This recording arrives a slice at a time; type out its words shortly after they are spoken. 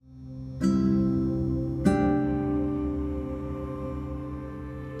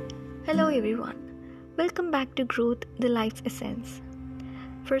Hello everyone. Welcome back to Growth, the Life's Essence.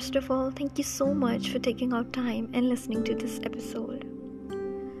 First of all, thank you so much for taking out time and listening to this episode.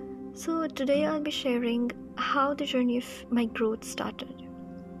 So today I'll be sharing how the journey of my growth started.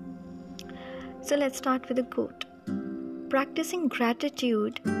 So let's start with a quote. Practicing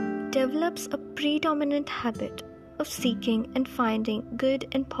gratitude develops a predominant habit of seeking and finding good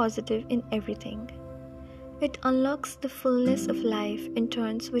and positive in everything. It unlocks the fullness of life and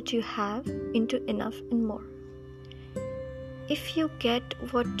turns what you have into enough and more. If you get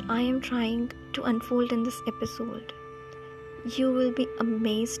what I am trying to unfold in this episode, you will be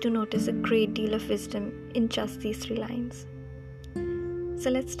amazed to notice a great deal of wisdom in just these 3 lines.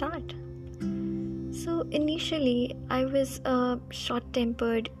 So let's start. So initially, I was a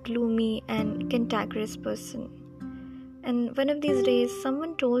short-tempered, gloomy and cantankerous person. And one of these days,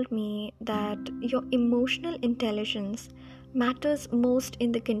 someone told me that your emotional intelligence matters most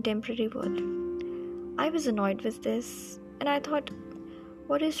in the contemporary world. I was annoyed with this, and I thought,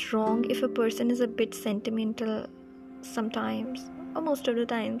 what is wrong if a person is a bit sentimental sometimes, or most of the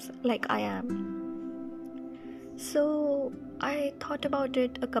times, like I am? So I thought about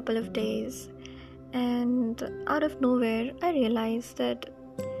it a couple of days, and out of nowhere, I realized that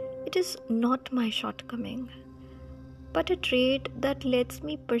it is not my shortcoming, but a trait that lets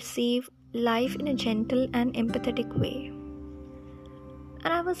me perceive life in a gentle and empathetic way.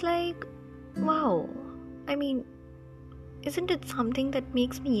 And I was like, wow, isn't it something that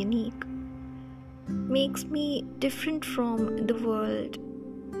makes me unique? Makes me different from the world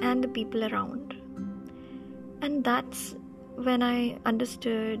and the people around. And that's when I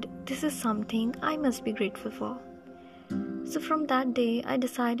understood this is something I must be grateful for. So from that day, I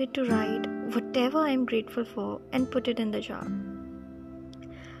decided to write whatever I'm grateful for and put it in the jar.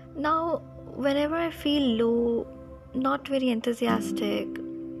 Now, whenever I feel low, not very enthusiastic,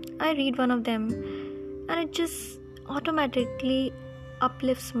 I read one of them and it just automatically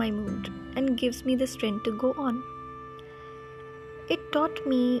uplifts my mood and gives me the strength to go on. It taught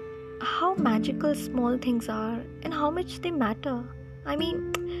me how magical small things are and how much they matter.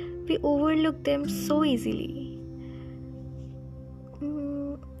 We overlook them so easily.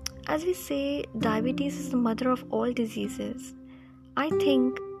 As we say, diabetes is the mother of all diseases. I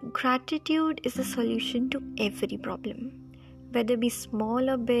think gratitude is the solution to every problem, whether it be small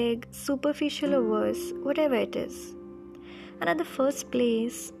or big, superficial or worse, whatever it is. And at the first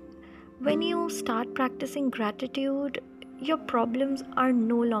place, when you start practicing gratitude, your problems are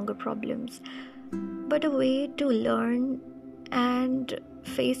no longer problems, but a way to learn and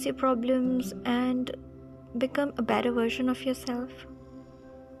face your problems and become a better version of yourself.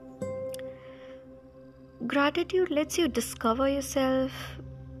 Gratitude lets you discover yourself.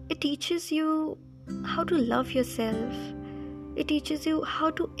 It teaches you how to love yourself. It teaches you how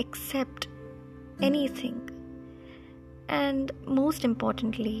to accept anything. And most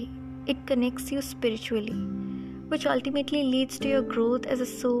importantly, it connects you spiritually, which ultimately leads to your growth as a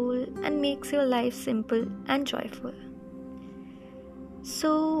soul and makes your life simple and joyful.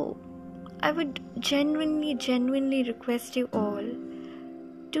 So, I would genuinely request you all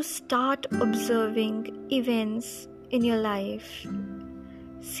to start observing events in your life.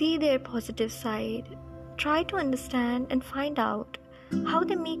 See their positive side. Try to understand and find out how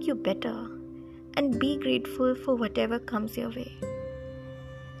they make you better, and be grateful for whatever comes your way.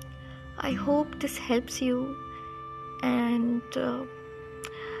 I hope this helps you, and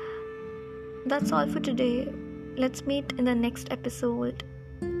that's all for today. Let's meet in the next episode.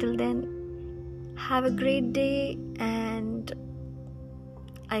 Till then, have a great day, and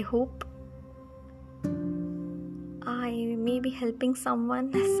I hope I may be helping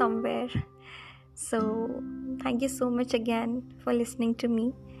someone somewhere. So, thank you so much again for listening to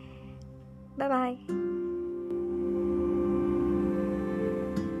me. Bye-bye.